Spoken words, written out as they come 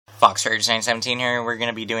Fox17 here, we're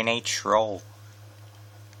gonna be doing a troll.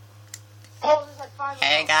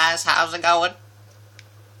 Hey guys, how's it going?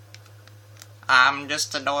 I'm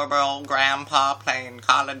just a normal old grandpa playing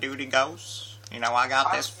Call of Duty Ghosts. You know, I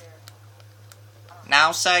got this.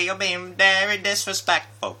 Now, sir, you're being very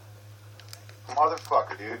disrespectful.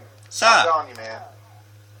 Motherfucker, dude. Sir, I'm telling you, man.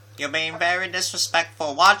 You're being very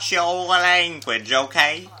disrespectful. Watch your language,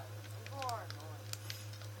 okay?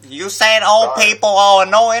 You said old people are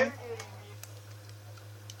annoying?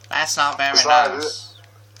 That's not very nice.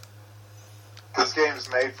 This game's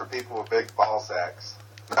made for people with big ball sacks,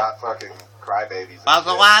 not fucking crybabies. Well,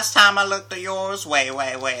 the last time I looked at yours, wait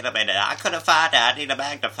a minute. I couldn't find it. I need a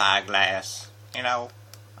magnifying glass. You know,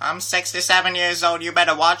 I'm 67 years old. You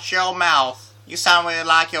better watch your mouth. You sound really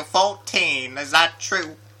like you're 14. Is that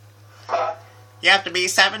true? You have to be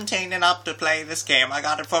 17 and up to play this game. I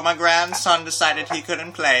got it for my grandson. Decided he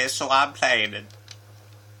couldn't play, so I'm playing it.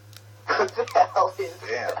 Damn.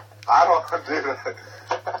 I don't do that.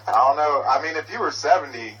 I don't know. I mean, if you were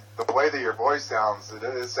 70, the way that your voice sounds,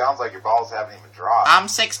 it sounds like your balls haven't even dropped. I'm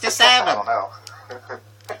 67. I don't know.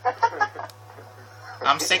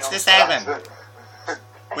 I'm 67.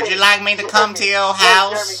 Would you like me to come to your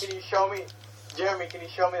house? Jeremy, can you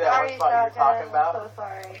show me that one spot you're talking about? I'm so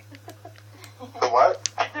sorry. The what?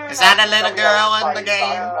 Is that a little girl in the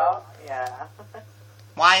game? Yeah.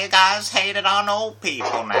 Why you guys hating on old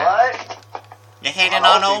people now? What? You're hating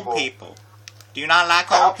on old people. Do you not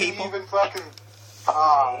like old people?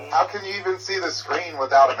 How can you even see the screen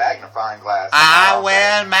without a magnifying glass? I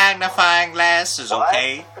wear magnifying glasses,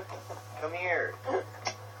 okay? Come here.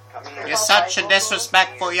 You're such a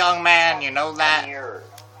disrespectful young man, you know that?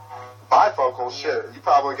 Bifocal shit. You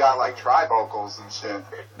probably got like tribocals and shit.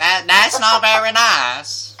 That's not very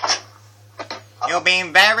nice. You're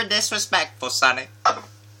being very disrespectful, Sonny.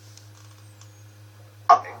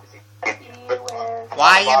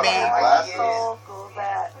 Why you being?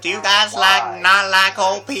 Do you guys not like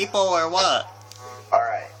old people or what?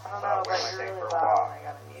 Alright. I don't know, but you're really loud. I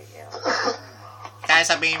gotta mute you. Guys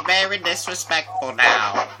are being very disrespectful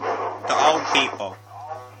now to old people.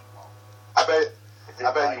 I bet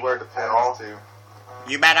you wear the pins too.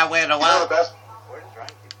 You better wear the You know what?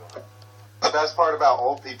 the best part about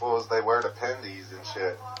old people is they wear the pendies and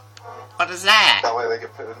shit. What is that? That way they can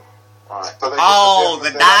put. So they Oh, the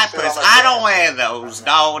get that shit diapers. on their I don't pants. wear those.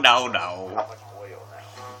 No.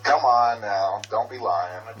 Come on now, don't be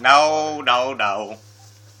lying. No.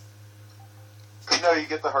 You know you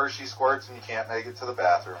get the Hershey squirts and you can't make it to the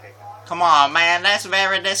bathroom. Come on, man. That's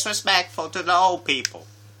very disrespectful to the old people.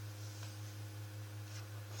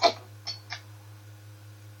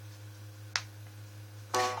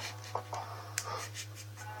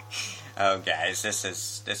 Oh, guys, this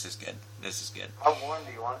is good. This is good. How warm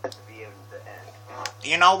do you want it to be in the end?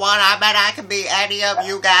 You know what? I bet I could beat any of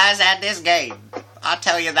you guys at this game. I'll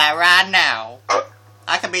tell you that right now.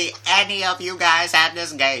 I could beat any of you guys at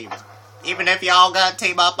this game. Even if y'all gonna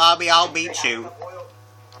team up on me, I'll beat you.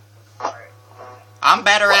 I'm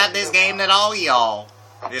better at this game than all y'all.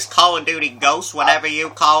 This Call of Duty Ghost, whatever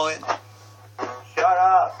you call it. Shut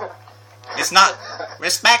up. It's not...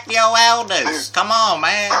 Respect your elders. Come on,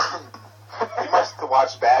 man. You must have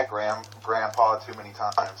watched Bad Grandpa too many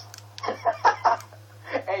times.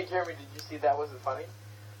 Hey, Jeremy, did you see that wasn't funny?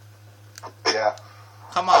 Yeah.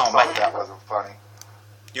 Come I on, thought man. that wasn't funny.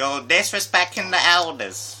 You're disrespecting the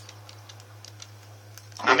elders.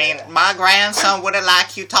 I mean, my grandson wouldn't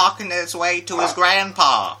like you talking this way to his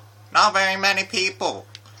grandpa. Not very many people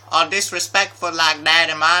are disrespectful like that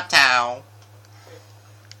in my town.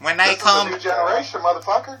 When they This come... is a new generation,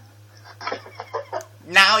 motherfucker.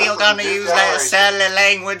 Now you're gonna use that silly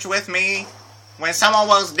language with me? When someone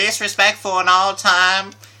was disrespectful in all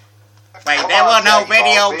time? Like, there were no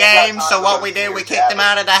video games, so what we did, we kicked them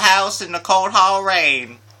out of the house in the cold hard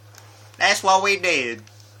rain. That's what we did.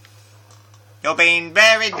 You're being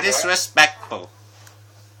very disrespectful.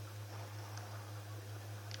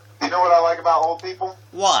 You know what I like about old people?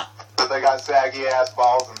 What? That they got saggy ass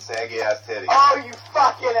balls and saggy ass titties. Oh, you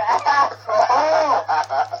fucking asshole!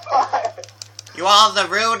 You are the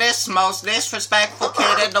rudest, most disrespectful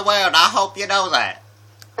kid in the world. I hope you know that.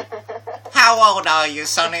 How old are you,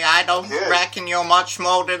 Sonny? I don't reckon you're much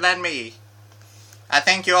older than me. I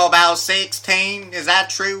think you're about 16. Is that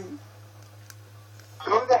true?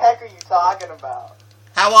 Who the heck are you talking about?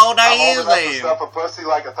 How old are I'm you old enough to then? stuff a pussy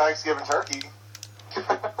like a Thanksgiving turkey.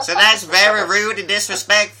 So that's very rude and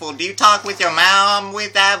disrespectful. Do you talk with your mom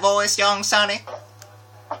with that voice, young Sonny?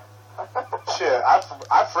 Shit,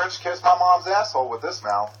 I French kissed my mom's asshole with this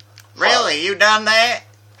mouth. Really? You done that?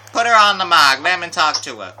 Put her on the mic. Let me talk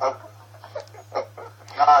to her.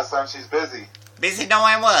 Nah, son, she's busy. Busy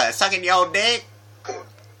doing what? Sucking your dick?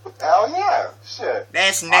 Hell yeah. Shit.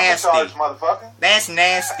 That's I'm in nasty. charge, motherfucker. That's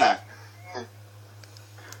nasty.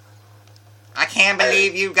 I can't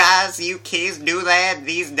believe you guys, you kids do that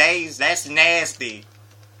these days. That's nasty.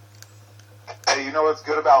 Hey, you know what's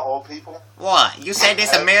good about old people? What? You said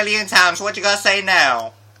this a million times. What you gonna say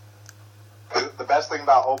now? The best thing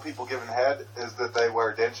about old people giving head is that they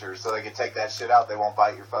wear dentures, so they can take that shit out. They won't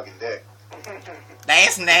bite your fucking dick.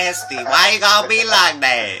 That's nasty. Why you gotta be like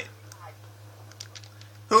that?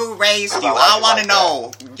 Who raised you? I want to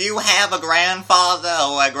know. Do you have a grandfather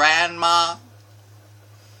or a grandma?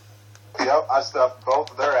 Yep, I stuffed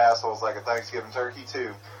both of their assholes like a Thanksgiving turkey,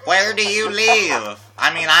 too. Where do you live?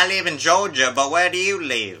 I mean, I live in Georgia, but where do you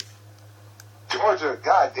live? Georgia,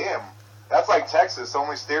 goddamn. That's like Texas.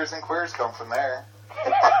 Only steers and queers come from there.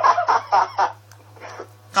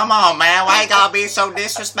 Come on, man. Why you gotta be so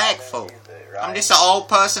disrespectful? I'm just an old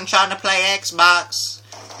person trying to play Xbox.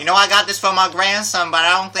 You know, I got this for my grandson, but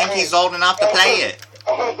I don't think he's old enough to play it.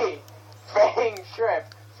 Hey, Fang Shrimp.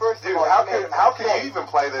 First Dude, of all, how can you even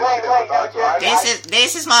play this shit without your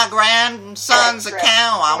This is my grandson's account.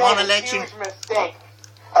 I want to let you... Huge mistake,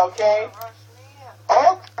 okay?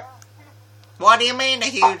 Oh, What do you mean a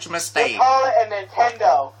huge they mistake? call it a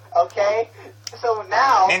Nintendo, okay? So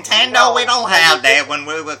now... Nintendo, we don't have that. When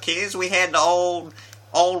we were kids, we had the old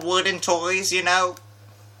wooden toys, you know?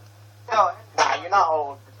 No, nah, you're not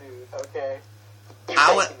old, dude, okay? You're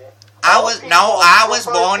I was- faking it. I Old was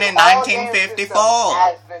people born in refer to all game 1954. systems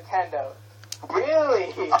as Nintendo. Really?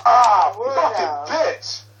 Ah, Word fucking now.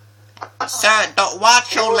 bitch! Sir, don't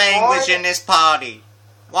watch your You were language born- in this party.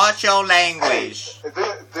 Watch your language.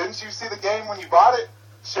 Didn't you see the game when you bought it?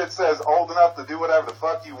 Shit says old enough to do whatever the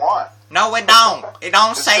fuck you want. No, it don't. It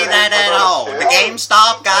don't say that at all. The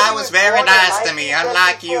GameStop guy was very nice to me,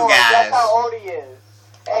 unlike you That's guys. how old he is.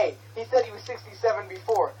 Hey, he said he was 67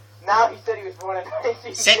 before. Now he said he was born in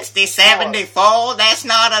 1964. 60, 74? That's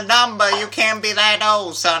not a number. You can't be that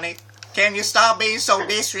old, Sonny. Can you stop being so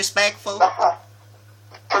disrespectful?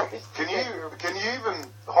 Can you even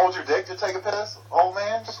hold your dick to take a piss, old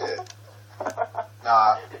man? Shit.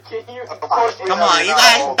 Nah. Can you? Of course we Come know on, you're you not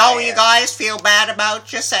guys, old, don't man. you guys feel bad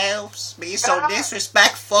about yourselves? Be so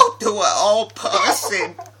disrespectful to an old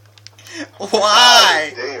person.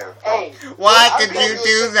 Why? Damn. Hey, Why I'm could you telling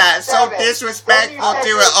do that? So 67. disrespectful When to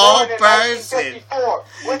you an said you were old born in person. 1954,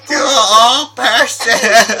 which To one an is it? old person.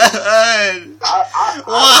 I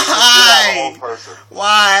Why? old person.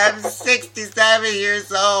 Why? I'm 67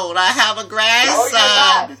 years old. I have a No, you're not.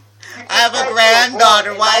 grandson. You I have just a said you were granddaughter.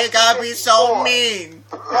 born in Why you gotta be so 1954. mean?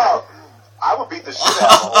 No, I would beat the shit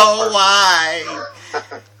out of an old Oh, person. why?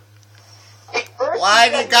 First Why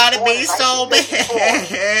said you gotta were born be in so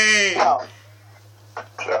 1954. mean? No.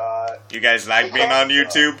 God. You guys like being on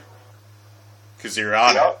YouTube? Cause you're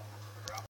on it. Yep.